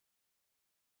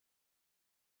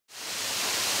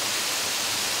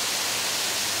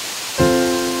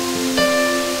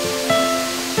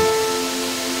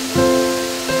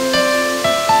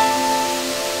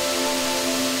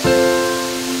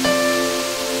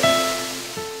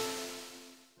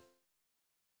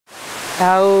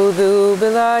A'udhu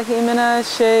billahi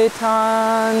minash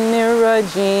shaitanir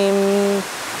rajim.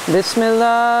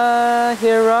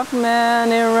 Bismillahir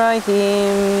rahmanir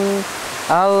rahim.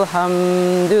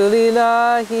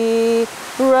 Alhamdulillahi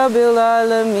rabbil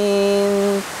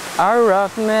alamin.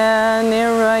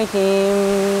 Ar-Rahmanir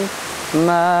Rahim.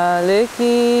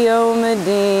 Maliki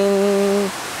yawmiddin.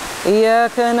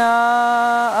 Iyyaka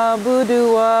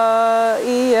na'budu wa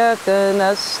iyyaka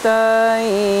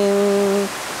nasta'in.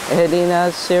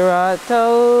 Ihdinas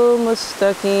siratal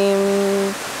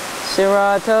mustaqim.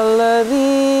 Siratal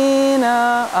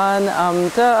ladzina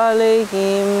an'amta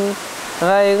alayhim.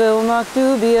 Ghayril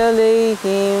maghdubi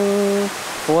alayhim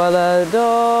waladhdallin.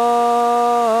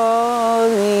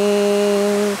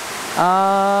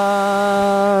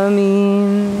 Amen.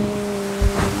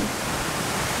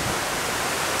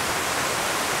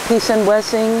 Peace and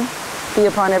blessing be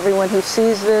upon everyone who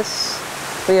sees this.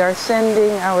 We are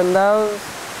sending our love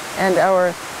and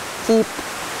our deep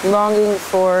longing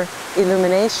for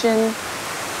illumination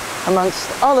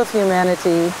amongst all of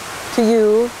humanity to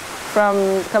you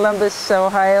from Columbus,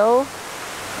 Ohio,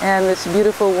 and this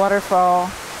beautiful waterfall,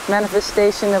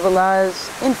 manifestation of Allah's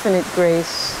infinite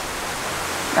grace.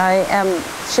 I am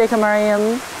Sheikha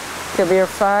Mariam Kabir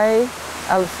Fai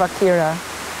Al-Fakira,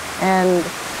 and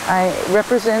I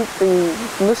represent the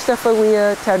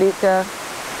Mustafawiya Tariqa,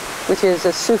 which is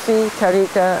a Sufi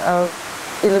Tariqa of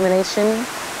illumination,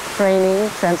 training,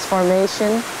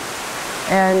 transformation,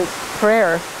 and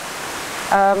prayer.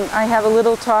 I have a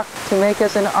little talk to make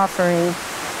as an offering,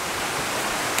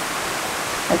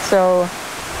 and so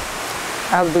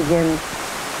I'll begin.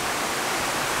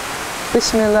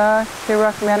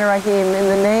 Bismillahirrahmanirrahim, in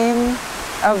the name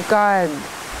of God,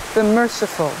 the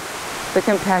merciful, the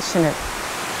compassionate.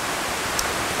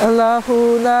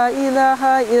 Allahu la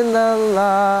ilaha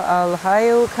illallah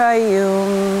al-hayyul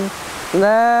qayyum,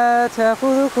 la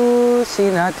ta'khudhuhu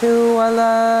sinatu wa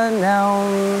la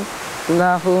nawm,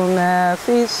 lahu ma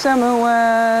fi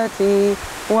samawati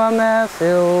wa ma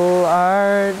fil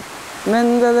ard,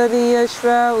 man dha alladhi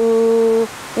yashfa'u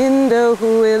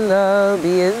indahu illa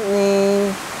bi'izni,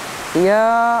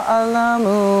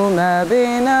 ya'lamu ma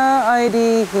bayna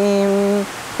aydihim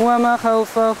wa ma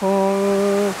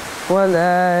khalfahum, wa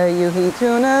la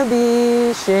yuhituna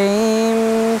bi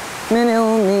shay'in min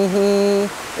ilmihi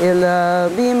illa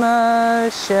bima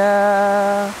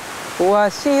sha'a.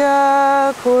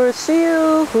 Wasi'a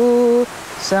kursiyuhu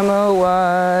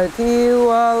samawati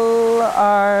wal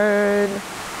ard,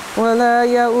 wa la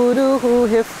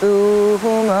ya'uduhu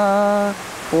hifdhuhuma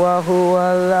wa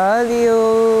huwal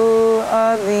aliyyul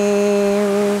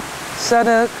azim.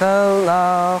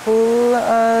 Sadaqallahul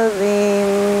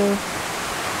azim.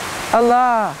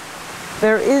 Allah,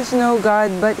 there is no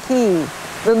God but He,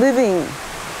 the living,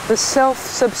 the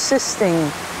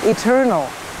self-subsisting, eternal.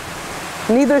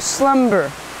 Neither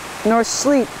slumber nor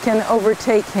sleep can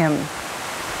overtake Him.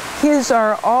 His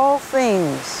are all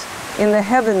things in the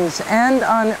heavens and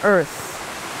on earth.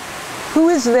 Who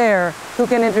is there who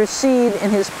can intercede in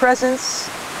His presence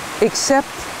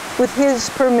except with His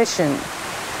permission?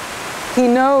 He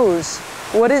knows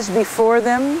what is before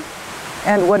them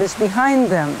and what is behind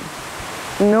them,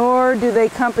 nor do they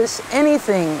compass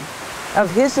anything of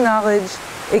His knowledge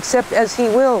except as He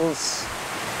wills.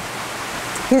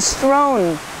 His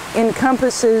throne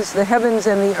encompasses the heavens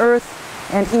and the earth,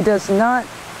 and He does not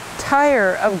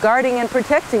tire of guarding and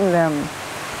protecting them,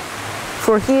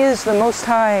 for He is the Most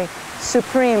High,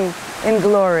 supreme in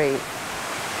glory.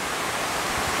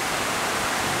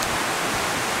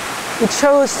 He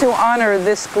chose to honor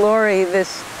this glory, this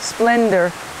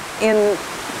splendor in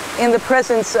the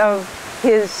presence of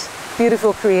His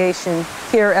beautiful creation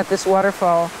here at this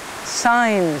waterfall.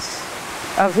 Signs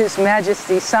of His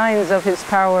majesty, signs of His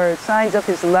power, signs of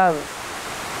His love.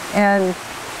 And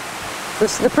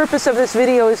the purpose of this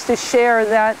video is to share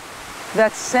that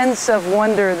sense of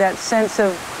wonder, that sense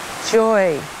of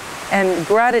joy and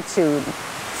gratitude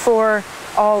for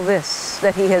all this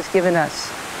that He has given us,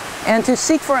 and to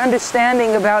seek for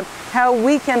understanding about how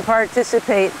we can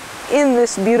participate in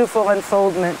this beautiful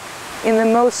unfoldment in the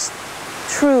most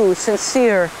true,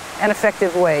 sincere, and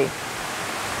effective way.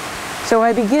 So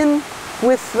I begin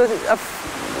with a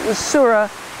surah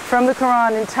from the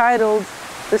Quran entitled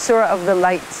the Surah of the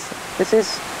Light. This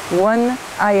is one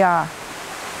ayah.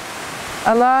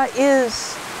 Allah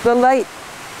is the light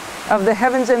of the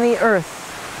heavens and the earth.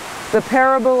 The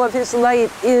parable of His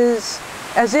light is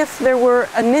as if there were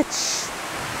a niche,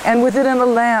 and within a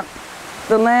lamp,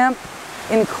 the lamp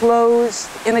enclosed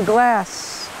in a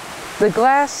glass. The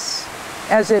glass,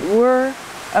 as it were,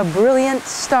 a brilliant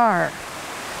star,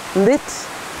 lit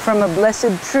from a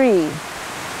blessed tree.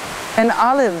 an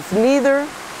olive neither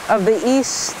of the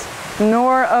east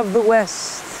nor of the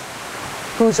west,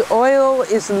 whose oil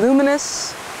is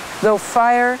luminous, though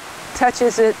fire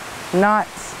touches it not.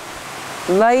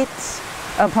 Light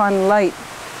upon light,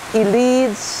 he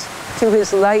leads to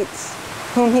his light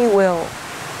whom he will.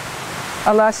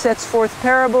 Allah sets forth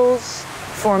parables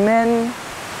for men,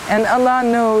 and Allah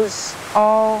knows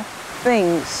all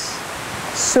things.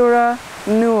 Surah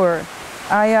Nur,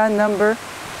 ayah number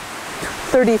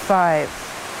 35.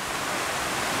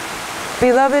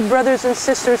 Beloved brothers and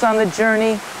sisters on the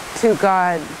journey to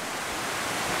God,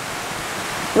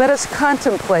 let us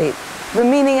contemplate the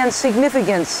meaning and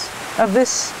significance of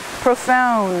this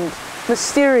profound,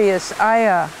 mysterious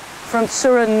ayah from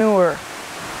Surah Nur,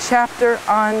 chapter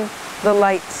on the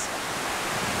light.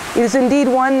 It is indeed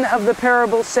one of the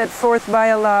parables set forth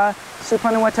by Allah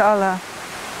subhanahu wa ta'ala,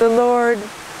 the Lord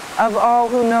of all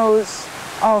who knows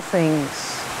all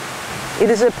things. It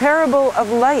is a parable of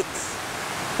light,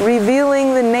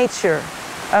 revealing the nature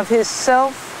of his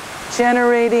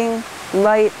self-generating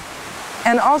light,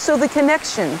 and also the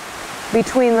connection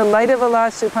between the light of Allah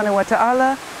subhanahu wa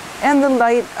ta'ala and the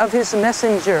light of his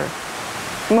messenger,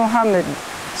 Muhammad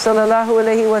sallallahu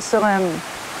alayhi wasallam,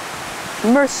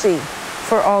 mercy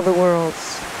for all the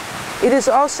worlds. It is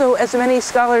also, as many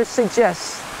scholars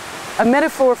suggest, a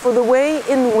metaphor for the way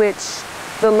in which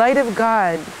the light of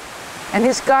God and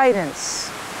his guidance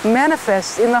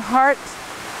manifest in the heart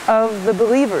of the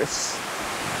believers.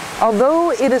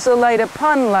 Although it is a light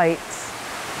upon light,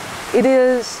 it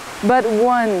is but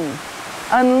one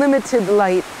unlimited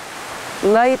light,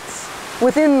 light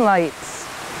within light,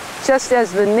 just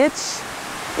as the niche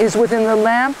is within the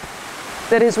lamp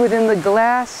that is within the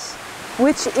glass,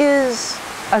 which is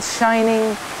a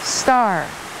shining star.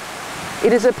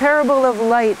 It is a parable of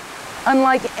light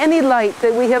unlike any light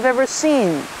that we have ever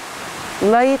seen,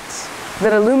 light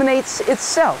that illuminates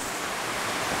itself,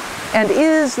 and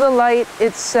is the light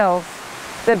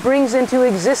itself that brings into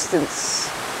existence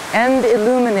and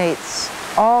illuminates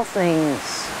all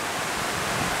things.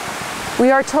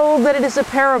 We are told that it is a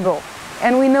parable,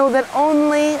 and we know that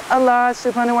only Allah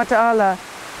subhanahu wa ta'ala,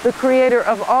 the creator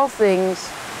of all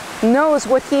things, knows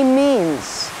what he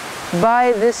means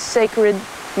by this sacred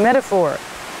metaphor.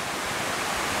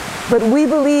 But we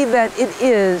believe that it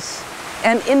is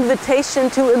an invitation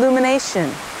to illumination,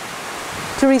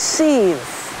 to receive,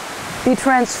 be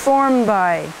transformed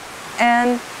by,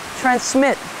 and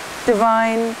transmit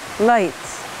divine light,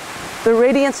 the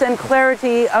radiance and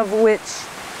clarity of which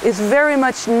is very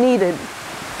much needed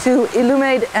to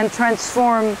illuminate and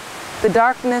transform the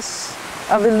darkness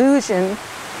of illusion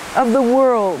of the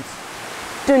world,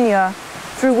 dunya,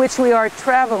 through which we are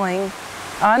traveling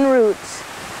en route,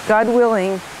 God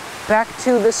willing, back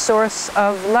to the source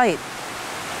of light.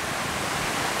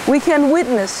 We can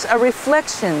witness a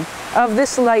reflection of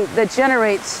this light that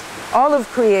generates all of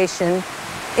creation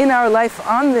in our life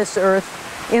on this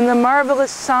earth in the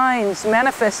marvelous signs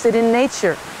manifested in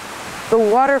nature, the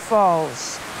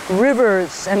waterfalls,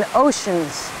 rivers, and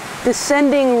oceans,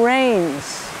 descending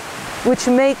rains, which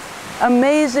make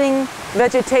amazing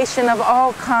vegetation of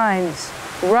all kinds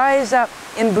rise up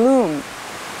in bloom.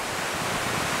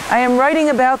 I am writing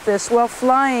about this while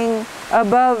flying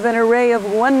above an array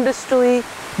of wondrously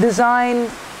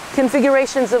designed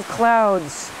configurations of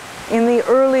clouds in the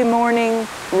early morning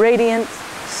radiant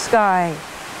sky.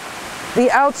 The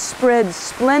outspread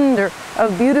splendor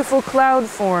of beautiful cloud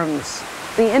forms,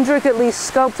 the intricately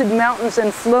sculpted mountains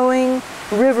and flowing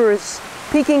rivers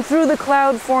peeking through the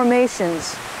cloud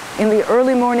formations in the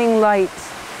early morning light,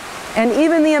 and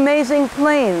even the amazing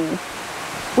plane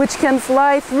which can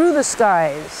fly through the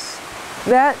skies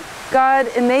that God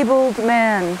enabled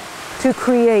man to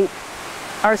create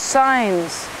are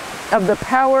signs of the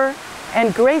power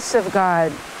and grace of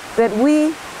God that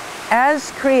we,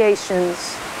 as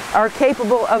creations, are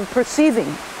capable of perceiving.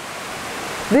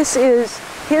 This is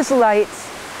his light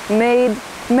made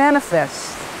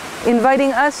manifest,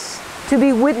 inviting us to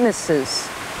be witnesses,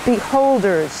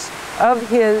 beholders of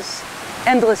his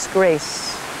endless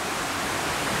grace.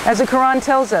 As the Quran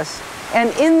tells us, and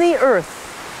in the earth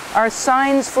are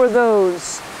signs for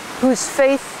those whose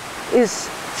faith is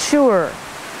sure,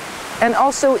 and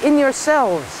also in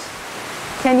yourselves.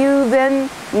 Can you then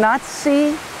not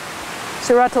see?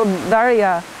 Surah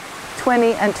Al-Dariyah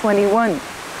 20 and 21.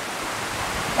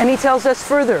 And he tells us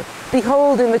further,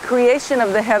 behold, in the creation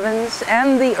of the heavens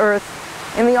and the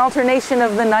earth, in the alternation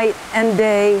of the night and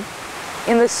day,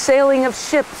 in the sailing of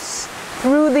ships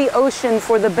through the ocean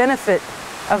for the benefit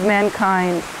of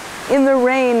mankind, in the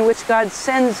rain which God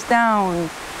sends down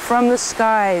from the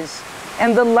skies,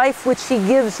 and the life which he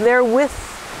gives therewith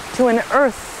to an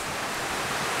earth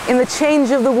in the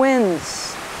change of the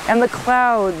winds and the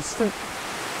clouds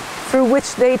through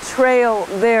which they trail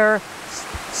their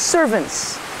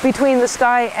servants between the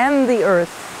sky and the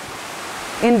earth,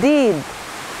 indeed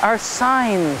are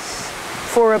signs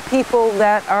for a people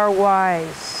that are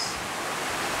wise.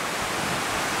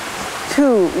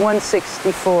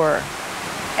 2:164.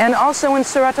 And also in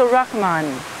Surat al-Rahman,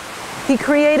 He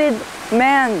created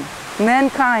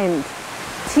mankind,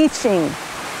 teaching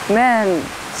man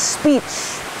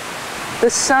speech. The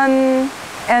sun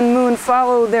and moon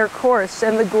follow their course,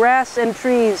 and the grass and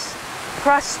trees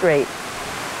prostrate.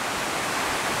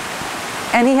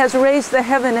 And He has raised the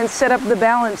heaven and set up the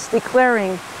balance,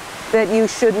 declaring that you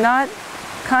should not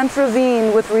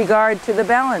contravene with regard to the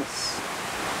balance,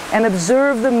 and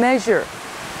observe the measure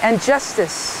and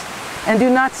justice, and do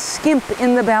not skimp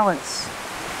in the balance.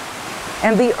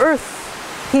 And the earth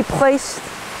He placed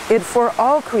it for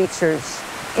all creatures.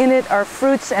 In it are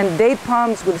fruits and date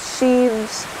palms with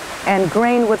sheaves, and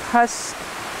grain with husk,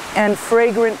 and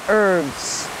fragrant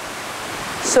herbs.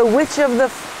 So which of the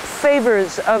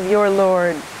favors of your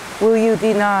Lord will you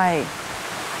deny?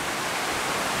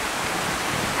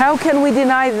 How can we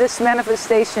deny this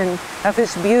manifestation of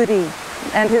His beauty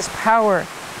and His power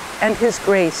and His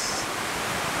grace,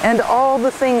 and all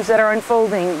the things that are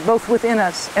unfolding both within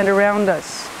us and around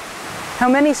us? How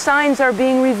many signs are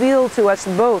being revealed to us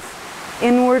both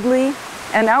inwardly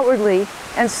and outwardly,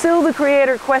 and still the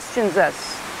Creator questions us,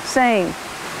 saying,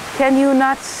 "Can you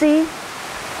not see?"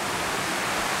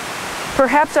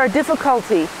 Perhaps our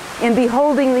difficulty in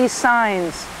beholding these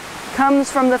signs comes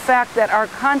from the fact that our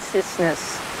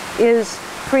consciousness is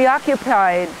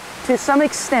preoccupied to some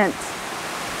extent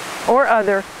or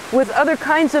other with other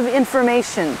kinds of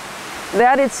information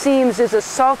that, it seems, is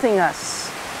assaulting us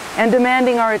and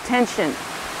demanding our attention.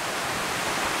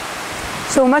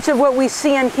 So much of what we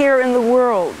see and hear in the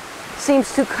world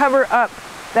seems to cover up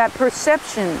that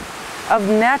perception of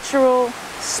natural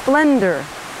splendor,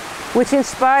 which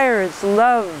inspires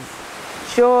love,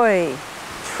 joy,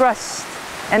 trust,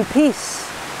 and peace.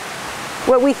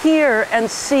 What we hear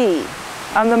and see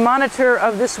on the monitor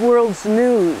of this world's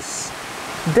news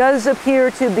does appear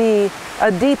to be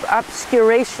a deep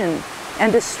obscuration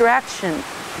and distraction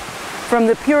from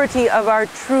the purity of our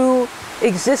true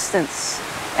existence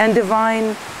and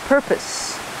divine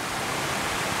purpose,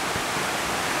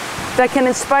 that can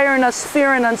inspire in us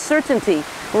fear and uncertainty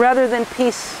rather than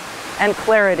peace and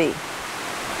clarity.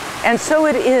 And so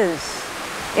it is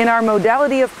in our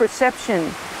modality of perception,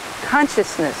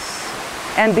 consciousness,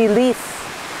 and belief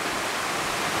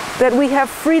that we have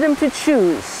freedom to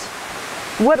choose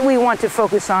what we want to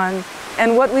focus on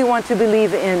and what we want to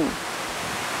believe in.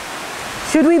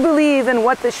 Should we believe in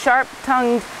what the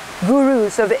sharp-tongued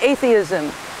gurus of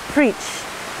atheism preach,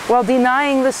 while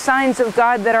denying the signs of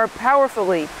God that are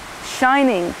powerfully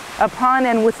shining upon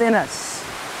and within us?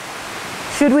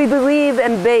 Should we believe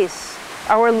and base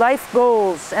our life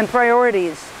goals and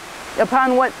priorities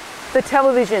upon what the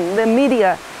television, the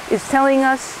media is telling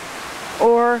us,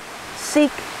 or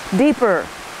seek deeper,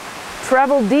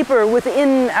 travel deeper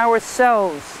within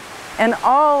ourselves and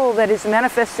all that is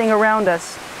manifesting around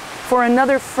us for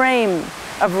another frame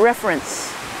of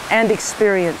reference and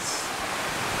experience?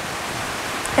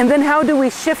 And then how do we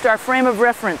shift our frame of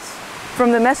reference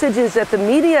from the messages that the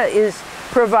media is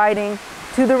providing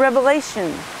to the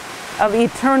revelation of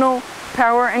eternal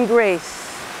power and grace?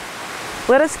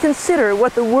 Let us consider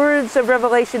what the words of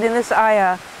revelation in this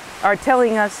ayah are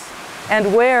telling us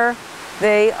and where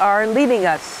they are leading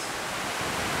us.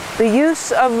 The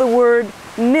use of the word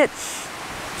niche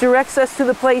directs us to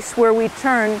the place where we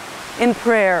turn in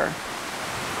prayer.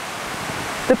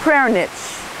 The prayer niche.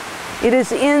 It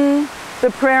is in the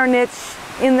prayer niche,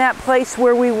 in that place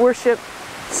where we worship,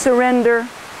 surrender,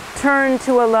 turn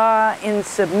to Allah in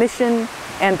submission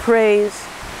and praise,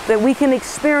 that we can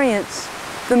experience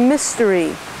the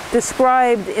mystery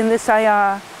described in this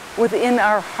ayah within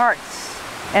our hearts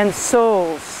and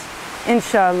souls,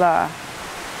 inshallah.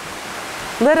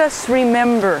 Let us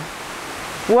remember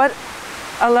what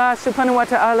Allah subhanahu wa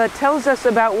ta'ala tells us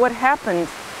about what happened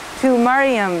to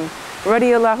Maryam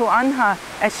radiallahu anha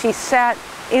as she sat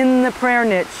in the prayer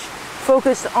niche,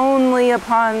 focused only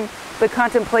upon the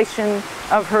contemplation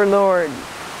of her Lord.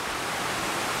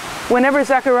 Whenever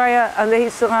Zachariah alayhi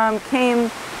salam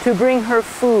came to bring her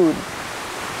food,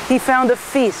 he found a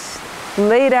feast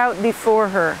laid out before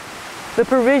her, the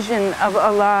provision of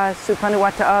Allah subhanahu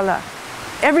wa ta'ala.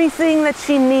 Everything that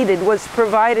she needed was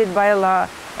provided by Allah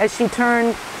as she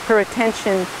turned her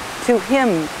attention to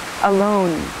Him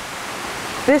alone.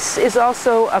 This is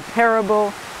also a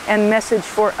parable and message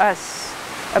for us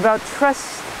about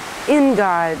trust in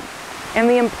God and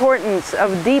the importance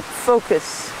of deep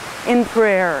focus in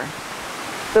prayer,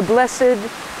 the blessed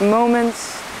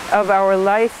moments of our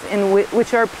life in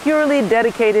which are purely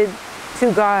dedicated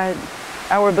to God,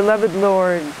 our beloved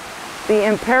Lord, the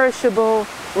imperishable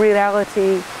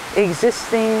reality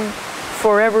existing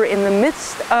forever in the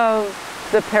midst of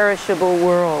the perishable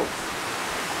world.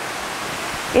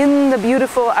 In the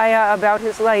beautiful ayah about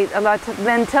His light, Allah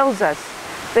then tells us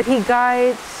that He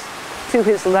guides to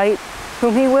His light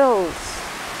whom He wills.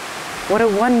 What a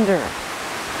wonder!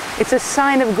 It's a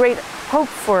sign of great hope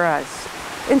for us,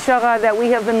 inshallah, that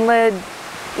we have been led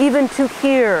even to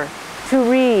hear, to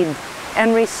read,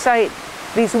 and recite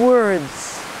these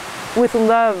words with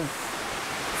love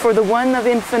for the one of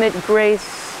infinite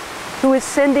grace who is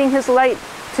sending His light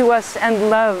to us and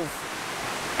love,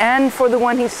 and for the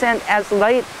one He sent as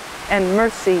light and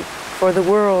mercy for the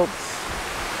worlds.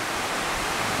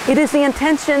 It is the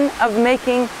intention of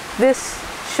making this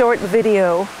short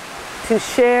video to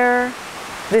share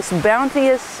this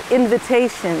bounteous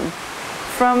invitation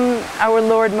from our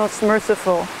Lord Most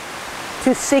Merciful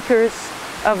to seekers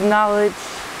of knowledge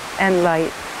and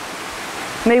light.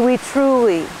 May we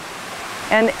truly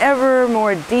and ever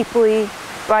more deeply,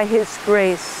 by His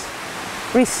grace,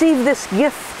 receive this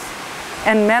gift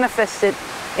and manifest it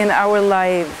in our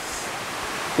lives,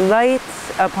 light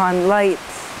upon light.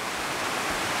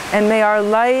 And may our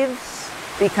lives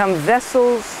become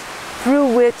vessels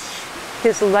through which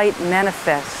His light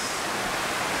manifests.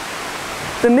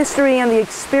 The mystery and the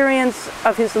experience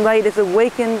of His light is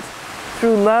awakened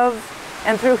through love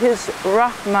and through His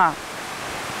rahmah.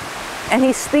 And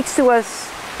He speaks to us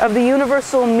of the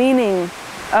universal meaning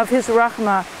of His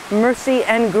rahmah, mercy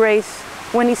and grace,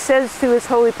 when He says to His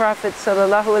Holy Prophet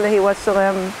sallallahu alaihi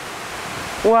wasallam,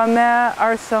 وَمَا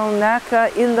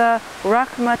أَرْسَلْنَاكَ إِلَّا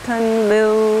رَحْمَةً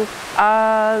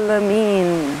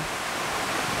لِلْعَالَمِينَ.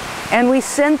 And we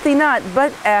sent thee not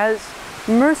but as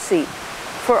mercy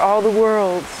for all the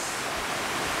worlds.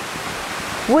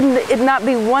 Wouldn't it not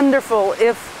be wonderful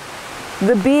if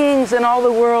the beings in all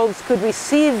the worlds could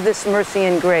receive this mercy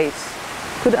and grace,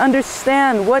 could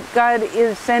understand what God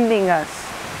is sending us,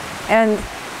 and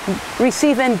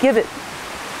receive and give it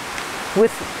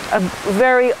with a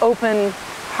very open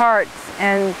heart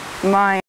and mind?